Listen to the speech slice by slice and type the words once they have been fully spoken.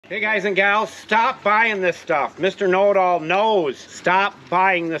Hey guys and gals, stop buying this stuff. Mr. Know-It-All knows. Stop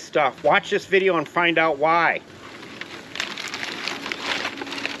buying this stuff. Watch this video and find out why.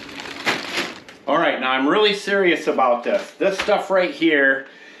 Alright, now I'm really serious about this. This stuff right here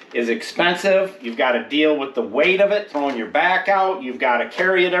is expensive. You've got to deal with the weight of it, throwing your back out. You've got to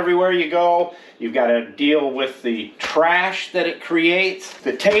carry it everywhere you go. You've got to deal with the trash that it creates.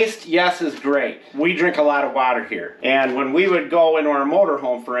 The taste, yes, is great. We drink a lot of water here. And when we would go into our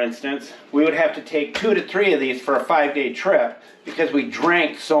motorhome, for instance, we would have to take 2 to 3 of these for a 5-day trip because we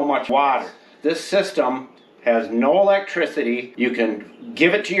drank so much water. This system has no electricity. You can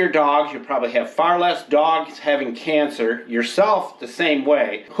give it to your dogs. You'll probably have far less dogs having cancer. Yourself, the same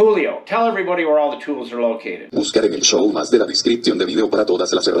way. Julio, tell everybody where all the tools are located. Buscar en el show más de la descripción de video para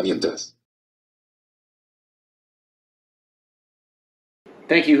todas las herramientas.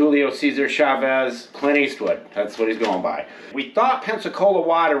 Thank you, Julio Cesar Chavez, Clint Eastwood. That's what he's going by. We thought Pensacola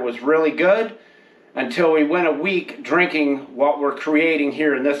water was really good until we went a week drinking what we're creating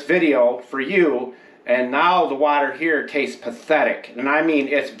here in this video for you. And now the water here tastes pathetic. And I mean,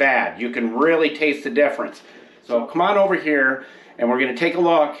 it's bad. You can really taste the difference. So come on over here and we're going to take a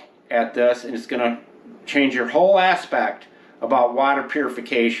look at this, and it's going to change your whole aspect about water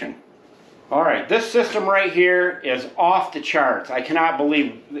purification. Alright, this system right here is off the charts. I cannot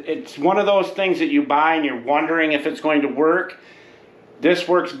believe it's one of those things that you buy and you're wondering if it's going to work. This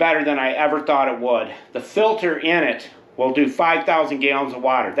works better than I ever thought it would. The filter in it will do 5,000 gallons of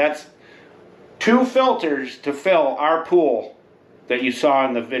water. That's 2 filters to fill our pool that you saw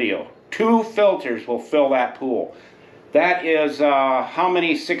in the video. 2 filters will fill that pool. That is how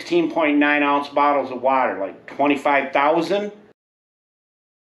many 16.9 ounce bottles of water? Like 25,000?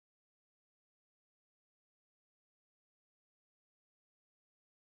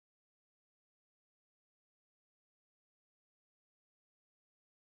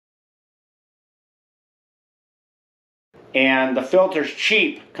 And the filter's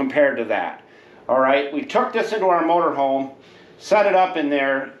cheap compared to that. Alright, we took this into our motorhome, set it up in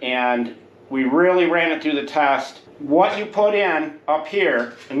there, and we really ran it through the test. What you put in up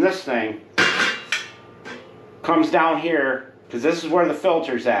here in this thing comes down here, because this is where the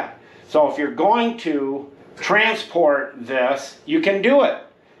filter's at. So if you're going to transport this, you can do it.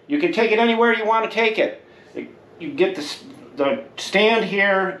 You can take it anywhere you want to take it. You get the stand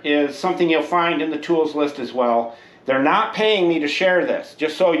here is something you'll find in the tools list as well. They're not paying me to share this,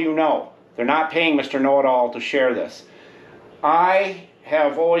 just so you know. They're not paying Mr. Know-It-All to share this. I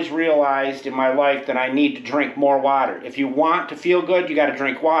have always realized in my life that I need to drink more water. If you want to feel good, you got to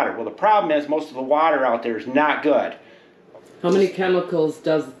drink water. Well, the problem is most of the water out there is not good. How many chemicals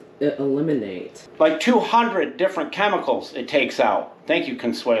does it eliminate? Like 200 different chemicals it takes out. Thank you,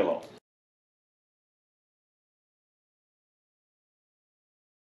 Consuelo.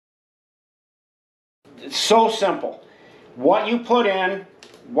 It's so simple. What you put in,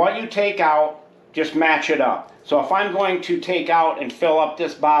 what you take out, just match it up. So if I'm going to take out and fill up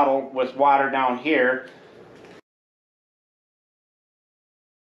this bottle with water down here,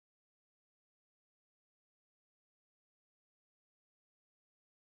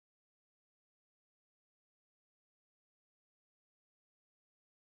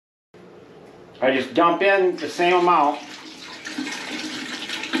 I just dump in the same amount.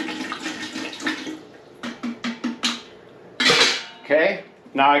 Okay,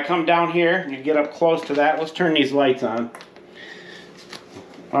 now I come down here and you get up close to that. Let's turn these lights on.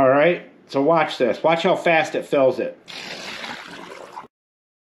 Alright, so watch this. Watch how fast it fills it.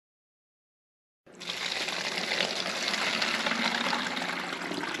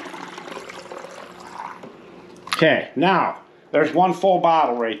 Okay, now there's one full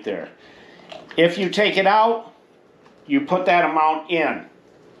bottle right there. If you take it out, you put that amount in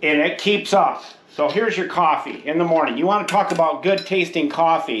and it keeps up. So here's your coffee in the morning. You want to talk about good tasting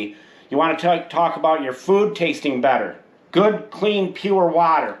coffee. You want to talk about your food tasting better. Good, clean, pure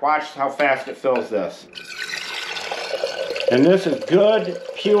water. Watch how fast it fills this. And this is good,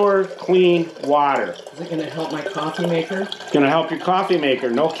 pure, clean water. Is it going to help my coffee maker? It's going to help your coffee maker.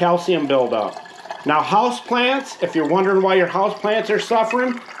 No calcium buildup. Now houseplants, if you're wondering why your houseplants are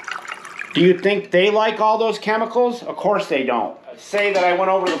suffering, do you think they like all those chemicals? Of course they don't. Say that I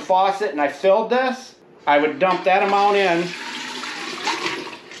went over to the faucet and I filled this, I would dump that amount in,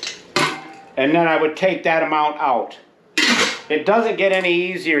 and then I would take that amount out. It doesn't get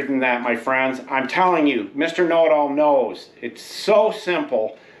any easier than that, my friends. I'm telling you, Mr. Know-It-All knows. It's so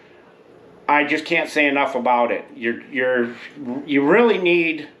simple. I just can't say enough about it. You really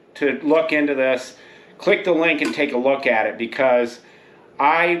need to look into this. Click the link and take a look at it, because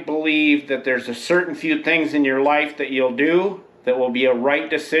I believe that there's a certain few things in your life that you'll do that will be a right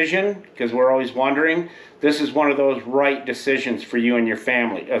decision, because we're always wondering. This is one of those right decisions for you and your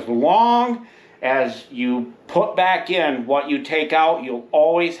family. As long as you put back in what you take out, you'll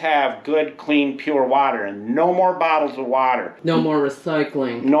always have good, clean, pure water, and no more bottles of water. No more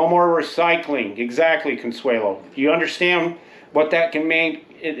recycling. No more recycling. Exactly, Consuelo. Do you understand what that can mean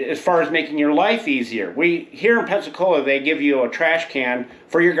as far as making your life easier? Here in Pensacola, they give you a trash can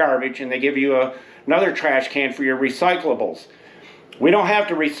for your garbage, and they give you another trash can for your recyclables. We don't have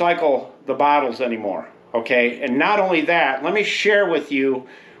to recycle the bottles anymore, okay? And not only that, let me share with you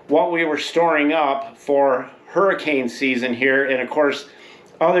what we were storing up for hurricane season here, and of course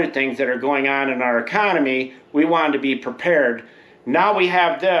other things that are going on in our economy. We wanted to be prepared. Now we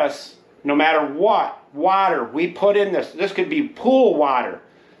have this. No matter what water we put in this could be pool water.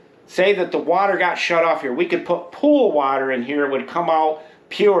 Say that the water got shut off here, we could put pool water in here. It would come out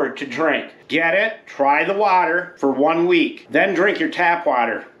pure to drink. Get it? Try the water for 1 week, then drink your tap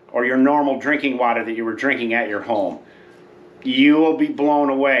water or your normal drinking water that you were drinking at your home. You will be blown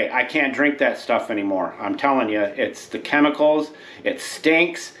away. I can't drink that stuff anymore. I'm telling you, it's the chemicals, it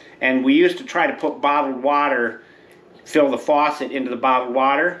stinks, and we used to try to put bottled water, fill the faucet into the bottled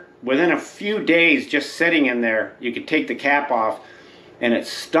water. Within a few days, just sitting in there, you could take the cap off, and it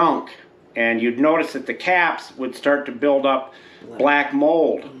stunk. And you'd notice that the caps would start to build up black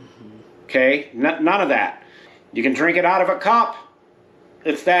mold. Okay? None of that. You can drink it out of a cup.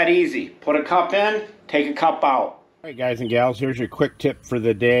 It's that easy. Put a cup in, take a cup out. All right, guys and gals, here's your quick tip for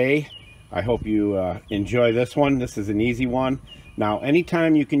the day. I hope you enjoy this one. This is an easy one. Now,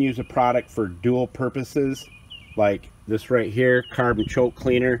 anytime you can use a product for dual purposes, like this right here, carbon choke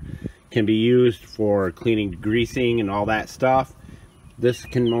cleaner, can be used for cleaning, greasing, and all that stuff. This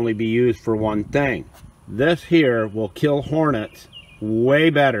can only be used for one thing. This here will kill hornets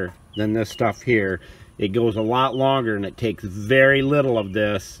way better than this stuff here. It goes a lot longer, and it takes very little of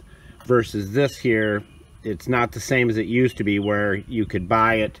this versus this here. It's not the same as it used to be, where you could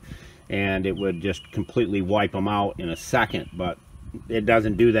buy it and it would just completely wipe them out in a second, but it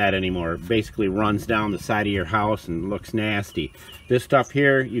doesn't do that anymore. It basically runs down the side of your house and looks nasty. This stuff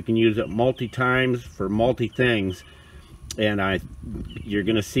here, you can use it multi-times for multi-things, and you're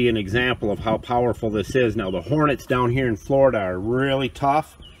going to see an example of how powerful this is. Now, the hornets down here in Florida are really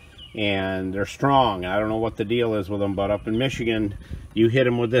tough, and they're strong. I don't know what the deal is with them, but up in Michigan, you hit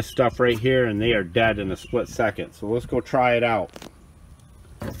them with this stuff right here and they are dead in a split second. So let's go try it out.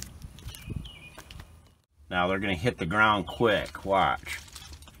 Now they're going to hit the ground quick. Watch.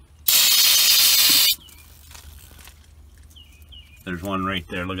 There's one right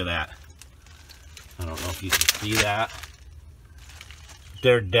there. Look at that. I don't know if you can see that.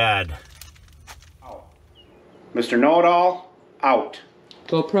 They're dead. Mr. Know-It-All, out.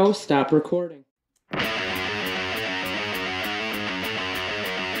 GoPro, stop recording.